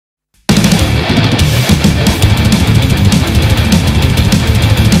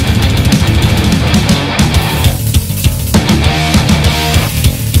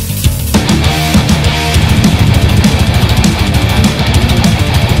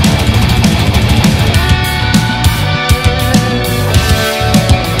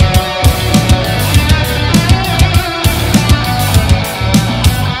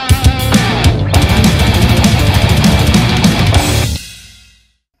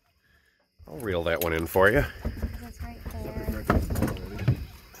I'll reel that one in for you. That's right there.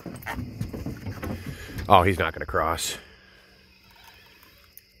 Oh, he's not going to cross.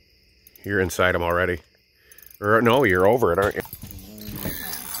 You're inside him already. Or no, you're over it, aren't you?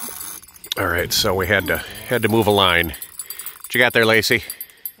 All right, so we had to move a line. What you got there, Laci?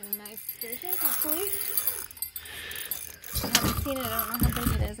 A nice sturgeon, hopefully. I haven't seen it. I don't know how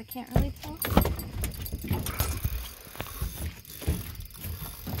big it is. I can't really tell.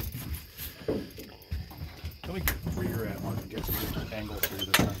 Tell me where you're at, Mark. Get some angle through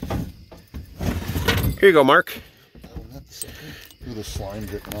this time. Here you go, Mark. Through the slime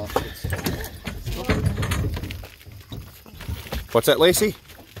dripping off. What's that, Laci?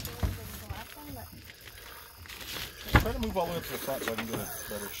 Try to move all the way up to the front so I can get a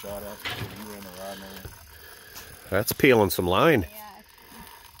better shot at you and the rod and everything. That's peeling some line. Yeah.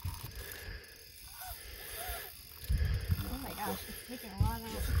 Oh my gosh, it's taking a lot of...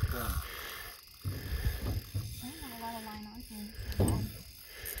 I don't have a lot of line on here.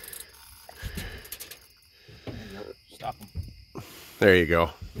 Stop him. There you go.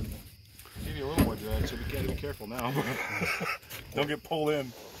 Give you a little more drag, so we gotta be careful now. Don't get pulled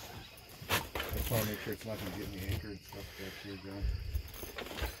in. I just want to make sure it's not going to get me anchored and stuff back here, John.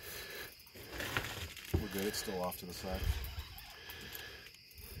 We're good. It's still off to the side.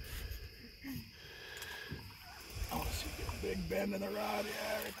 I want to see you get a big bend in the rod.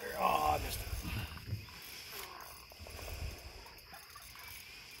 Yeah, right there. Oh, I missed it.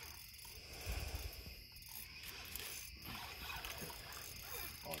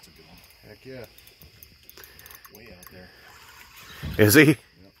 Oh, that's a good one. Heck yeah. Way out there. Is he?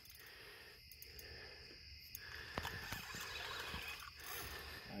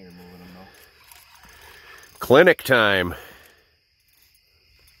 Clinic time.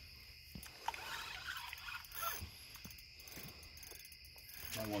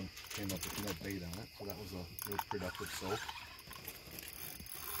 My one came up with no bait on it, so that was a really productive soak.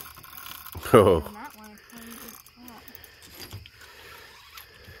 Oh.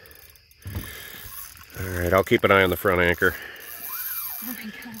 All right, I'll keep an eye on the front anchor. Oh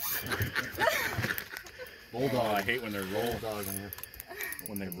my gosh. Bulldog. I hate when they're roll.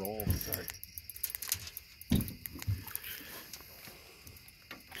 When they roll. Sorry.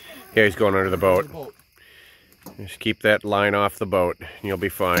 Yeah, he's going under the boat. Just keep that line off the boat, and you'll be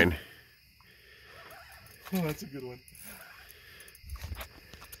fine. Oh, that's a good one.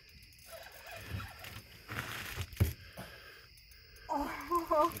 Oh.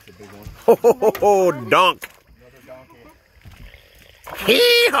 That's a big one. Oh, donk! Another donkey.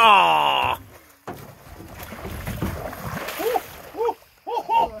 Hee-haw!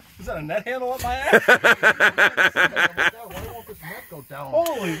 Is that a net handle up my ass? Why won't this net go down?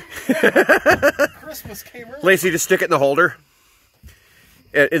 Holy Christmas came early. Laci, just stick it in the holder.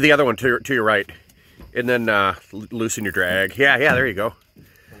 The other one to your right. And then loosen your drag. Yeah, there you go.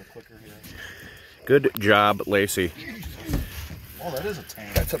 Good job, Laci. Oh, that is a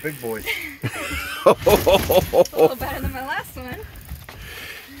tank. That's a big boy. A little better than my last one.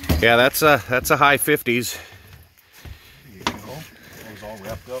 Yeah, that's a high 50s. There you go. That was all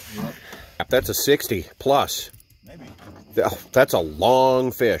wrapped up. Yep. That's a 60 plus. Maybe. That's a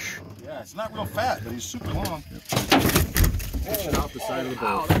long fish. Yeah, it's not real fat, but he's super long. Pitching off the side of the boat.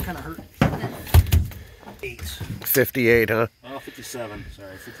 Wow, that kind of hurt. 8. 58, huh? Oh, 57.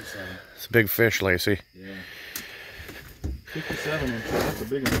 Sorry, 57. It's a big fish, Laci. Yeah. 57 inches. That's a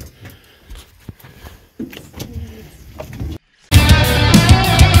big one.